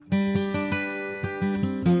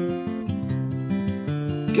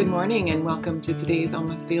Good morning and welcome to today's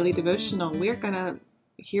Almost Daily Devotional. We're going to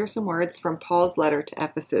hear some words from Paul's letter to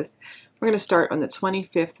Ephesus. We're going to start on the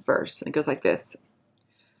 25th verse, and it goes like this.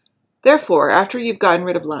 Therefore, after you've gotten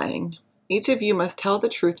rid of lying, each of you must tell the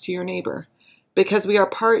truth to your neighbor, because we are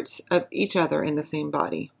parts of each other in the same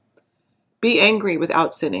body. Be angry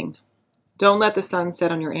without sinning. Don't let the sun set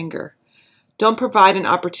on your anger. Don't provide an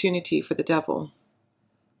opportunity for the devil.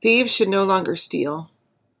 Thieves should no longer steal.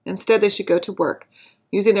 Instead, they should go to work,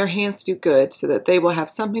 using their hands to do good so that they will have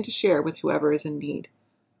something to share with whoever is in need.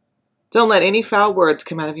 Don't let any foul words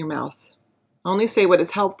come out of your mouth. Only say what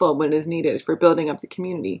is helpful when it is needed for building up the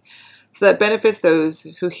community, so that benefits those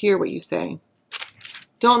who hear what you say.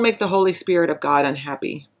 Don't make the Holy Spirit of God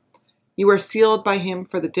unhappy. You are sealed by Him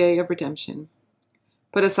for the day of redemption.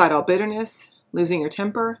 Put aside all bitterness, losing your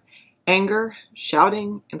temper, anger,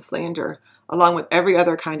 shouting, and slander, along with every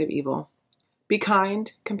other kind of evil. Be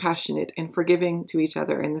kind, compassionate, and forgiving to each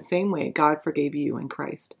other in the same way God forgave you in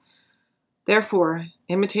Christ. Therefore,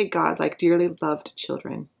 imitate God like dearly loved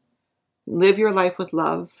children. Live your life with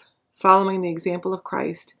love, following the example of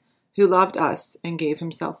Christ, who loved us and gave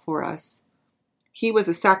Himself for us. He was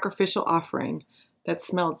a sacrificial offering that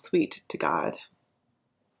smelled sweet to God.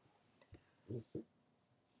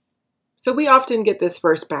 So we often get this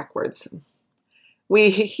verse backwards. We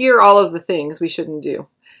hear all of the things we shouldn't do.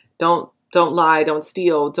 Don't lie, don't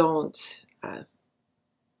steal, don't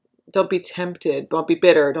be tempted, don't be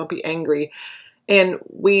bitter, don't be angry. And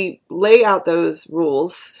we lay out those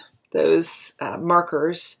rules, those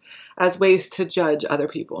markers, as ways to judge other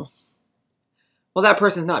people. Well, that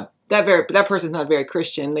person's not very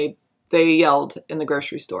Christian. They yelled in the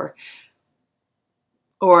grocery store.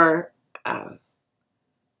 Or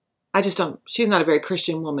she's not a very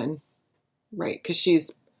Christian woman, right? Because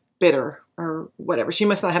she's bitter or whatever. She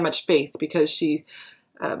must not have much faith because she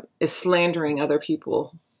is slandering other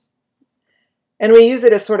people. And we use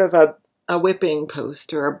it as sort of a whipping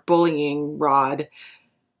post or a bullying rod,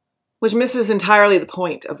 which misses entirely the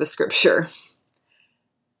point of the scripture.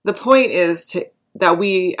 The point is that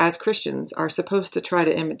we as Christians are supposed to try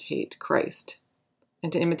to imitate Christ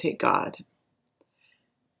and to imitate God.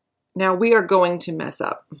 Now, we are going to mess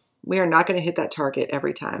up. We are not going to hit that target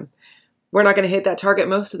every time. We're not going to hit that target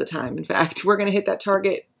most of the time. In fact, we're going to hit that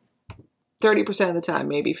target 30% of the time,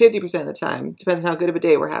 maybe 50% of the time, depends on how good of a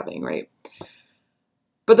day we're having, right?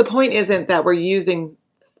 But the point isn't that we're using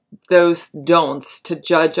those don'ts to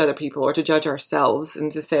judge other people or to judge ourselves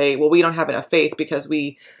and to say, well, we don't have enough faith because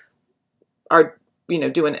we are,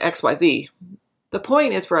 doing X, Y, Z. The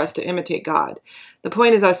point is for us to imitate God. The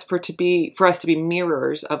point is for us to be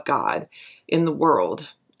mirrors of God in the world.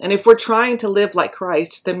 And if we're trying to live like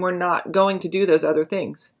Christ, then we're not going to do those other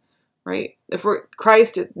things, right?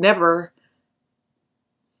 Christ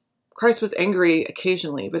was angry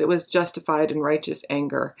occasionally, but it was justified and righteous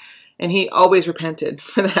anger. And He always repented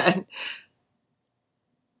for that.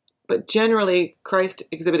 But generally, Christ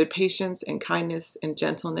exhibited patience and kindness and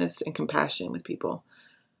gentleness and compassion with people.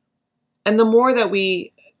 And the more that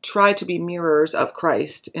we try to be mirrors of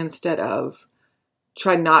Christ instead of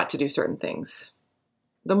try not to do certain things,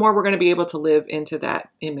 the more we're going to be able to live into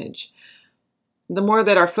that image. The more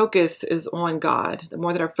that our focus is on God, the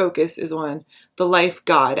more that our focus is on the life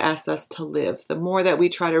God asks us to live, the more that we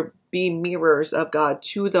try to be mirrors of God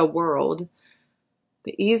to the world,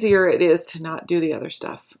 the easier it is to not do the other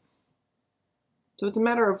stuff. So it's a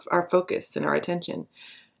matter of our focus and our attention.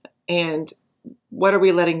 And what are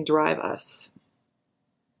we letting drive us?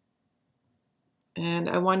 And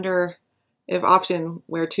I wonder if often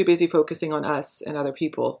we're too busy focusing on us and other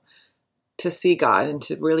people to see God and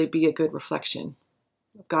to really be a good reflection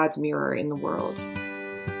of God's mirror in the world.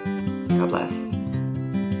 God bless.